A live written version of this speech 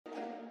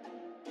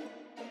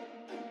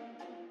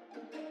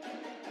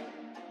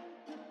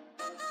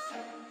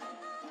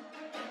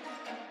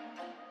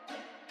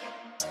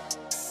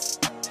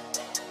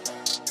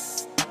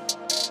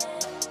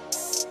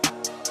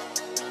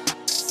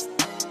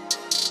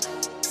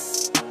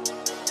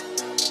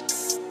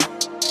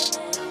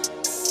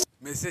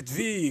Mais cette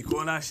vie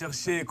qu'on a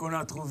cherchée, qu'on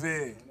a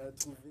trouvée.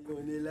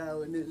 On est là,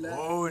 on est là.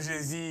 Oh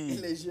Jésus.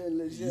 Les jeunes,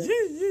 les jeunes.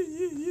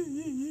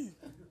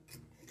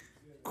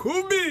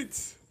 Cool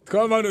beat.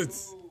 Come on it.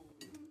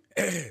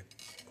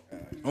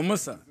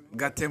 Omusa,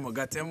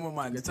 gatemo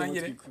man.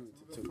 Tangire.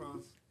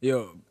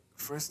 Yo,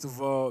 first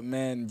of all,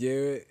 man,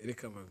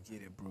 reka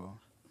mabwire, bro.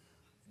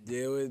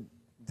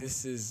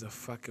 This is a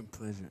fucking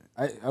pleasure.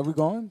 Are we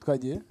going?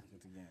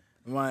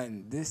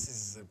 Man, this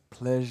is a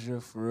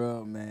pleasure for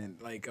real, man.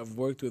 Like, I've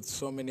worked with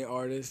so many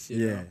artists,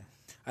 you know.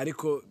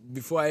 Ariko,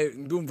 before I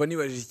ndumva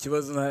nibajije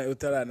ikibazo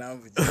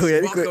utaranamvugisha.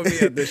 Welcome me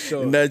at the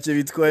show. Nacho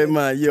bitwaye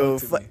man. Yo,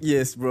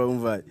 yes, bro.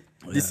 Mva.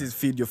 This is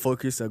Feed Your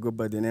Focus. I go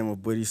by the name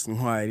of Boris. You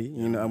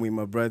know, I'm with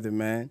my brother,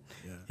 man.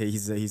 Yeah.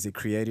 He's a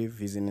creative.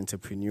 He's an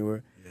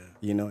entrepreneur.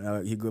 You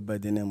know, he go by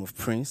the name of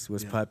Prince.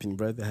 Was popping,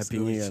 brother. Happy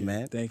New Year,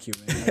 man. Thank you,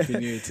 man. Happy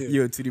New Year, too.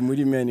 Yo, to the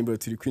Moody man, but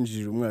to the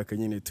kwinjira umwaka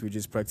nyine to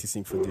just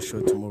practicing for the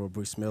show tomorrow,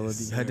 Boris Melody.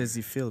 Yes, how does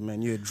it feel,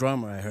 man? You're a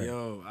drummer, I heard.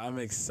 Yo, I'm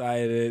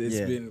excited. It's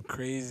been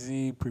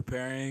crazy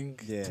preparing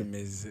to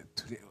miss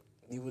it.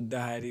 You would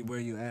die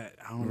where you at.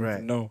 I don't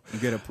even know. You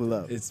gotta pull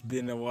up. It's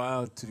been a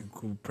while to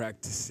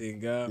practicing.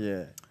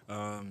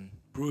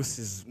 Bruce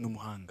is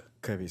Numuhanga.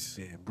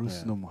 Yeah,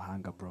 Bruce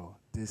Numuhanga, bro.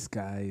 This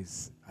guy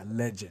is a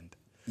legend.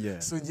 Yeah.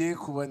 So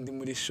kuba ndi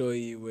muri show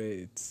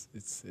yiwe,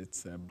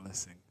 it's a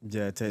blessing.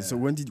 Yeah, so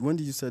when did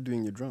you start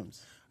doing your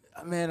drums?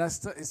 Man,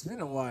 it's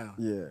been a while.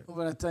 Yeah.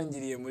 Ubu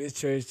natangiriye muri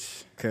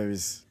church.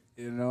 Kabisa.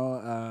 You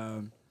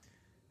know,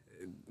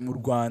 mu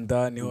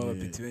Rwanda niho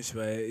abapeti benshi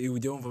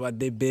ujya wumva ba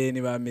Debe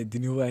ni ba Medi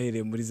niho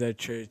bahereye muri za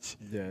church.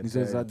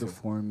 Nizo za the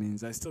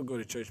formings. I still go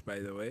to church, by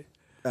the way.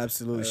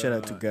 Absolutely. Shout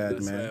out to God,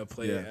 that's man. That's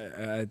why I play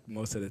at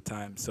most of the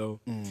time. So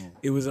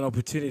it was an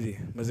opportunity.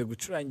 Maze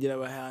gucurangira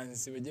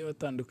abahanzi bagiye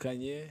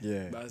batandukanye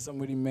baza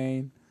muri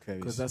Maine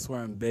because that's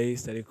where I'm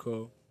based.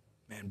 Ariko,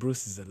 man,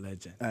 Bruce is a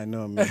legend. I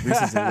know, man.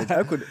 Bruce is a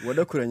legend.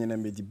 Wadakuranye na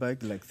Medi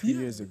back like 3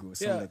 years ago,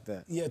 something like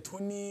that. Yeah,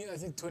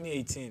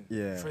 2018.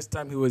 Yeah. First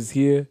time he was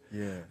here.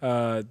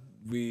 Yeah.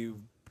 We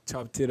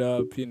chopped it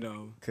up, you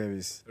know.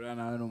 Kabisa. Ran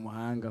out on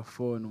Muhanga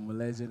for no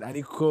legend.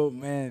 Ariko,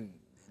 man.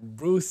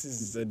 Bruce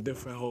is a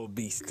different whole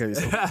beast. Okay,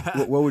 so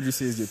what would you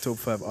say is your top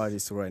 5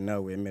 artists right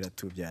now we made a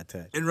tube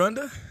in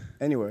Rwanda?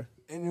 Anywhere.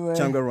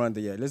 Changa Rwanda,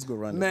 yeah. Let's go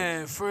Rwanda.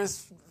 Man,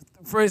 first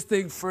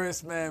thing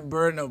first, man,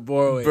 Burna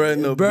Boy.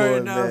 Burna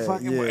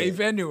fucking boy. If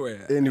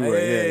anywhere. Yeah.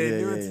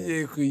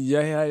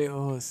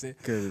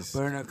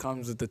 Burna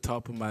comes at the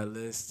top of my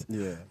list.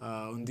 Yeah.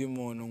 Undi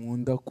muntu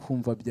nkunda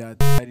kumva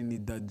byatari ni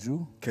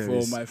Daju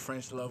for my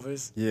French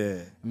lovers.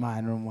 Yeah.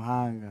 Man,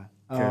 Rumuhanga.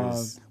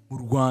 Mu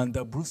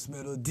Rwanda, Bruce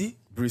Melody.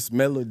 Bruce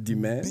Melody,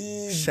 man.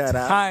 Shout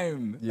out.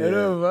 Time. Yeah.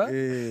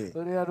 Man.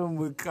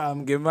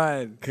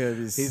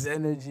 His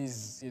energy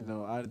is, you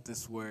know, out of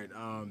this world.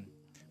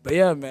 But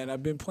yeah, man,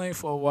 I've been playing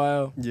for a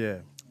while.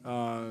 Yeah.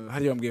 How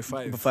do you get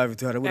 5? 5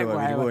 to harabura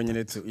babiri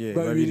bonyene tu. Yeah,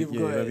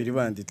 babiri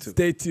bandi tu.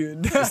 Stay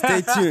tuned.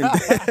 Stay tuned.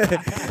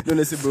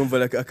 No, say bro,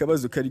 like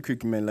akabazo kari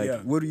quick, man.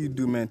 Like, what do you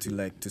do, man,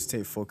 to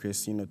stay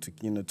focused,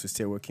 to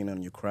stay working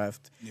on your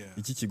craft?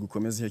 Iki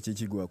kigukomeza iki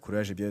kiguha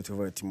courage bya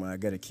tuvuga ati I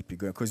gotta keep it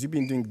going because you've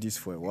been doing this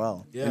for a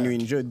while and you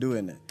enjoy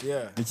doing it.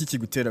 Yeah. Iki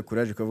kigutera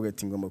courage ukavuga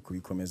ati ngomba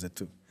kubikomeza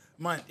tu.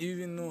 Man,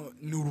 even though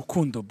ni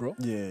urukundo, bro.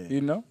 Yeah.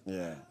 You know?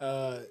 Yeah.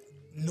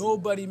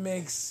 Nobody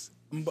makes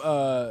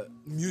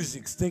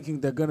music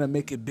thinking they're gonna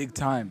make it big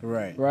time.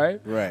 Right.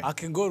 I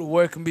can go to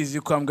work and be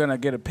I'm gonna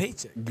get a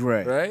paycheck.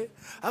 Right.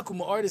 I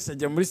come artist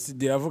ajya muri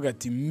studio avuga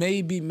ati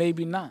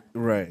maybe not.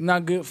 Right.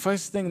 Not good.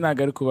 First thing not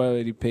gonna kuba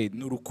already paid.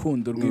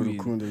 N'urukundo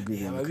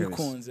rw'ibintu.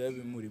 Ababikunze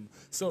abimurimo.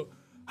 So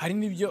hari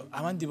nibyo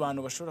abandi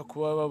bantu bashobora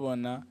kuba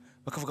babona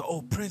bakavuga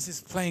Prince is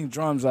playing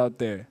drums out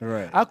there.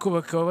 Right. Ako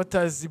bakaba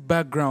batazi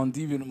background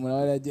y'ibintu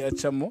umuntu yagiye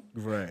acamo.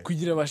 Right.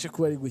 Kugira abashe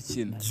kuba ari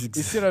gukina.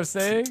 You see what I'm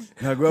saying?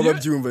 Ntago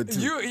babyumva tu.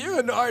 You're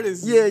an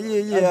artist. Yeah,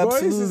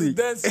 absolutely.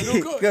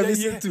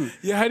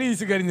 Yeah, how do you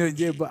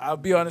think but I'll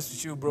be honest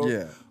with you, bro.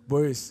 Yeah.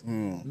 Boris,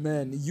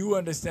 man, you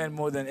understand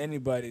more than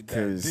anybody that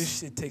this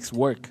shit takes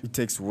work. It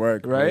takes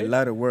work, right? A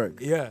lot of work.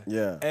 Yeah.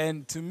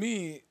 And to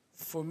me,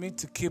 for me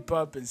to keep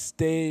up and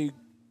stay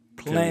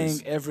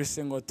playing every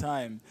single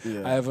time,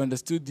 I have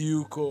understood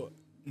you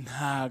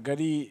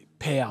gari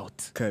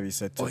payout.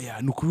 Oh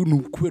yeah,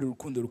 nukubera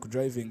urukundo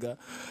rukudravinga.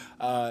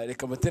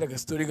 Reka matera ka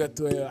story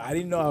gatoya. I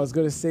didn't know I was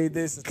going to say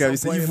this.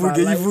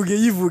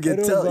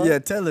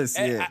 Yivuge. Tell us.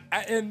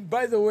 And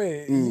by the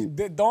way,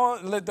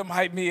 don't let them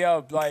hype me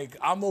up. Like,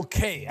 I'm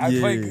okay. I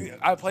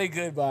play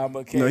good, but I'm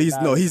okay. No,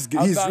 he's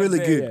really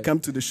good. Yet. Come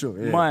to the show.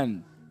 Yeah.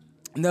 Man,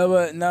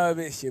 never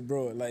bit shit,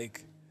 bro.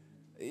 Like,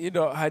 you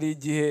know, how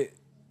did you hit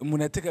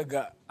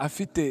munatekaga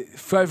afite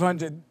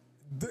 500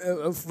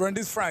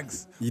 Rwandese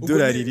francs.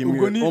 Idolari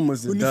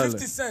almost $1.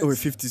 50 cents. Oh,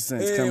 50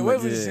 cents.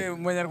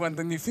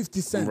 Munyarwanda ni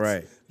 50 cents.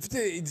 Right.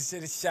 Mfite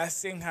igiceri cya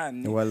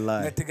senkani.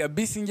 Wallahi. Ngatega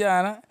bisi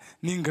njyana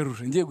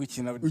n'ingarura ngiye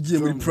gukina. Ugiye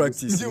muri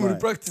practice. Ugiye muri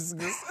practice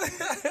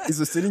gusa.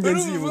 Izo seri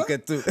nzibuka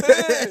tu.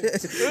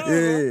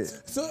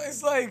 So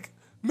it's like,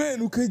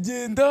 man,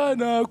 ukagenda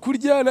na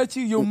kurya na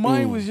ki, your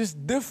mind was just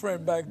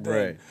different back then.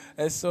 Right.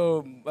 And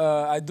so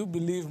I do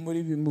believe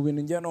muri mu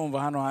bintu njya numva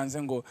hano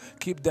hanze ngo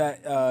keep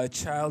that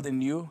child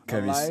in you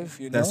alive,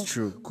 you know. That's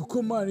true.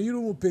 Kuko man, iyo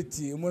uri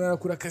umupeti umuntu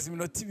arakura akazi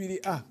iminota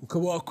ibiri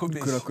ukaba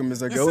wakomeje.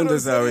 Urakomeza gahunda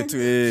zawe tu.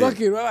 Fuck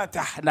it,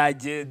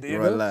 nagende, you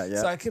know.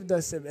 Yeah. So I keep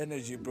that same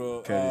energy,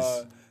 bro.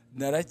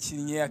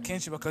 Narakinnye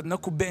akenshi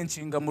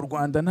bakanakubenchinga mu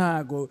Rwanda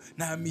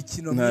nta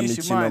mikino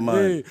myinshi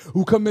man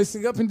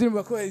ukamesinga up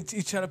indirimbo ko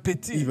icara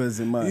peti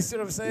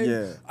instead of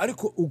saying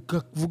ariko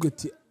ukavuga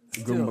ati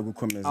ugomba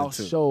gukomeza I'll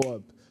show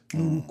up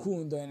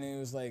n'urukundo, and it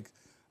was like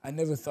I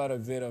never thought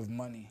of it of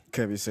money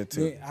kabisa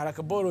tu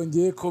harakaboro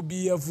ngiye ko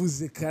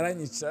biyavuze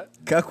karanyica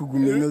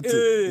kakugumye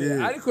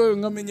note ariko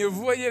ngamenye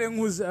vuba yere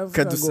nkuze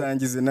avuga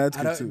kadusangize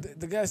natwe tu.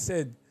 The guy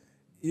said,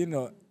 you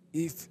know,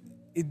 if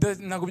it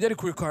doesn't ntabwo byari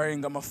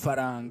requiring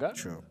amafaranga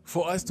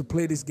for us to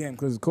play this game,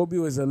 because Kobe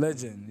was a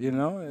legend, you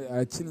know,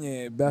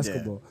 akinnye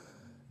basketball.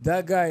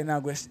 That guy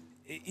ntabwo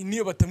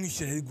niyo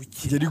batamwishyura ari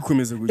gukina yari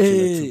gukomeza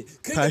gukina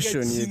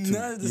passion yetu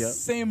the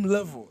same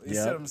level, you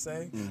see what I'm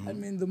saying? I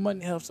mean, the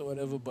money helps or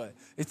whatever, but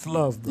it's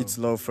love, bro. It's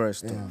love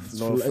first,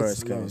 love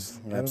first, guys.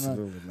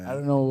 Absolutely, man. I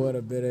don't know what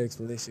a better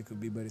explanation could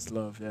be, but it's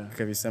love,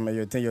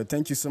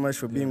 Thank you so much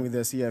for being with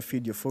us here at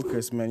Feed Your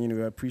Focus, man. You know,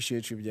 we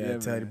appreciate you.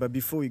 But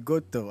before we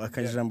go though,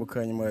 akajambo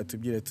kanyuma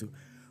yatubwira tu,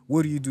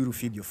 what do you do to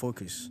feed your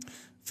focus?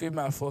 Feed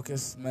my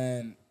focus,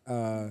 man.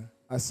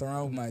 I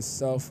surround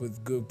myself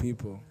with good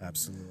people.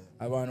 Absolutely.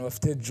 Abantu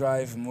bafite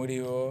drive muri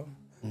bo,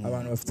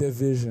 abantu bafite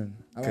vision,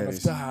 abantu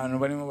bafite ahantu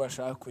barimo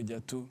bashaka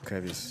kujya tu.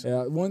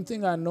 One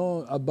thing I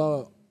know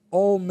about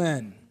all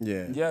men,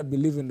 I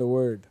believe in the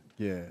word.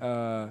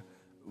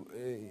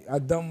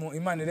 Adamu,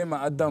 Imana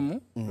irema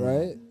Adamu,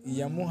 right?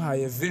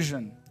 Yamuhaye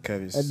vision.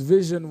 And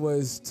vision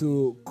was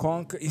to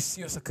conquer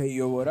isi yose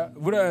akayiyobora.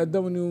 Buriya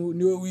Adamu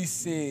niwe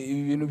wise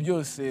ibintu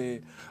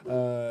byose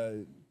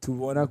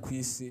tubona ku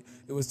isi.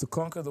 It was to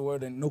conquer the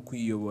world and no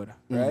kuyiyobora,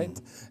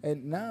 right?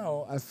 And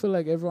now I feel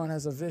like everyone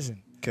has a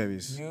vision.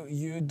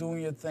 You're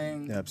doing your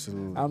thing.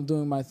 Absolutely. I'm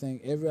doing my thing.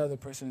 Every other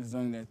person is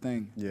doing their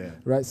thing.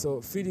 Right? So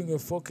feeding your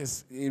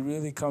focus, it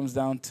really comes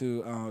down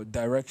to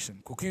direction.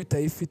 Kuko iyo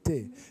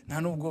utayifite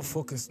nta nubwo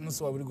focus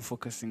nuso waburi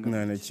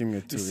gufocusinga. Na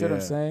kimwe tu. You see what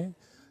I'm saying?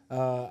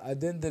 At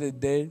the end of the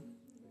day,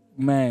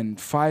 man,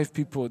 the 5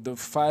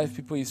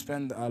 people you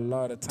spend a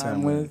lot of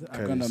time with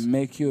are going to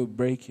make you or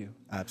break you.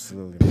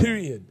 Absolutely.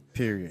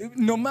 Period.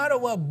 No matter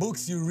what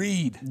books you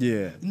read.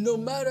 No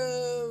matter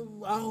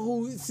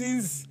how,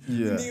 since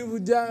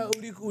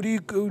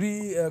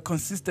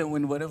consistent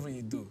with whatever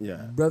you do.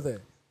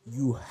 Brother,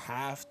 you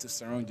have to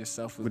surround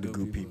yourself with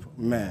good people.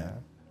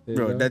 Man.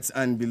 Bro, that's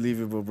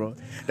unbelievable, bro.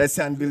 That's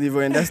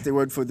unbelievable, and that's the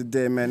word for the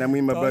day, man. I'm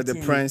with my brother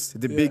Prince,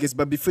 the biggest.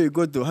 But before you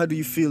go, though, how do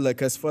you feel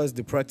like as far as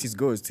the practice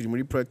goes?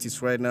 To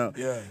practice right now,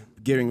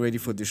 getting ready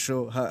for the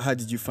show. How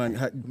did you find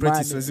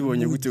practice? Was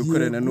when you went to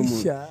Korea and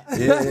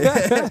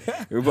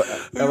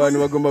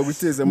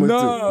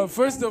No,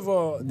 first of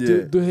all,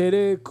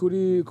 duhere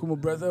kuri kumu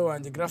brother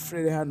wanje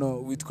grafrere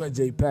hano witwa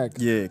J-Pack.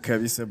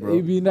 Kabisa, bro.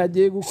 Ibi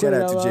nagiye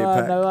gukorera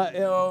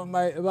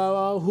abana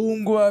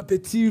bahungu ba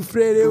petit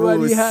frere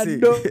bari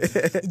hano.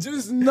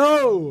 Just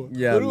know.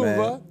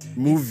 Man.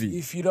 Movie.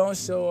 If you don't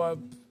show up,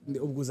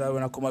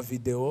 uzabona kuma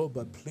video,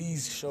 but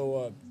please show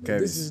up.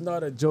 This is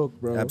not a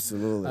joke, bro.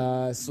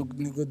 Absolutely. So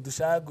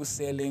dushaka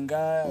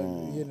guselinga,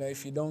 you know,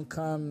 if you don't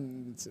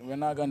come, we're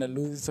not gonna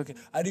lose. It's okay.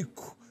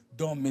 Ariko,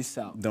 don't miss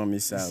out. You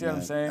see what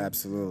I'm saying?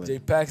 Absolutely.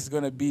 J-Pack's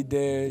gonna be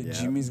there.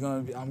 Jimmy's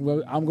gonna be. I'm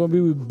gonna be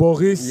with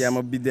Boris. I'm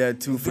gonna be there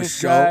too for this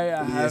sure. Guy,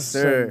 I have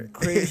some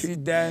crazy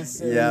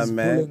dancers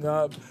pulling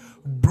up.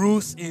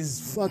 Bruce is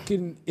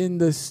fucking in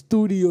the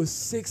studio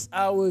 6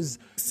 hours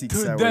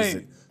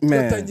today.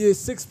 Man.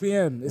 6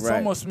 p.m. It's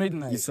almost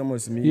midnight. It's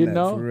almost midnight, you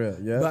know? For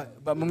real.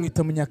 But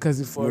Mumita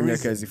Munyakazi for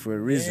a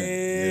reason.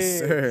 Yes,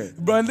 sir.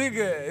 But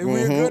nigga,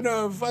 we're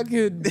gonna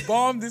fucking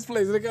bomb this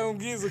place. Look at him.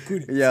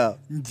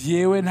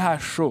 Jewe nta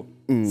show.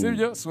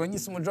 Sibyo? So when you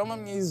see drama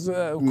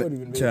mwiza ukora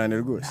ibintu. Cyane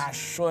rwose. Nta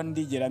show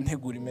ndigera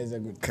ntegura imeze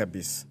gute.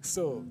 Kabisa.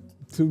 So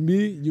to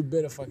me, you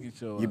better fucking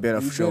show up. You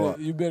better show up.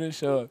 You better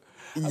show up.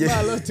 I'm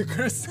not allowed to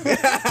curse.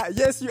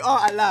 Yes, you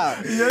are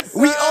allowed. Yes,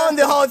 we own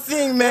the whole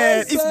thing, man.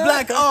 Yes, it's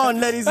black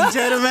on, ladies and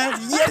gentlemen.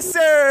 Yes,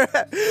 sir.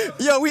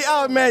 Yo, we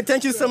out, man.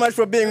 Thank you so much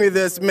for being with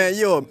us, man.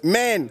 Yo,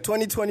 man,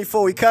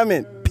 2024, we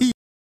coming. Peace.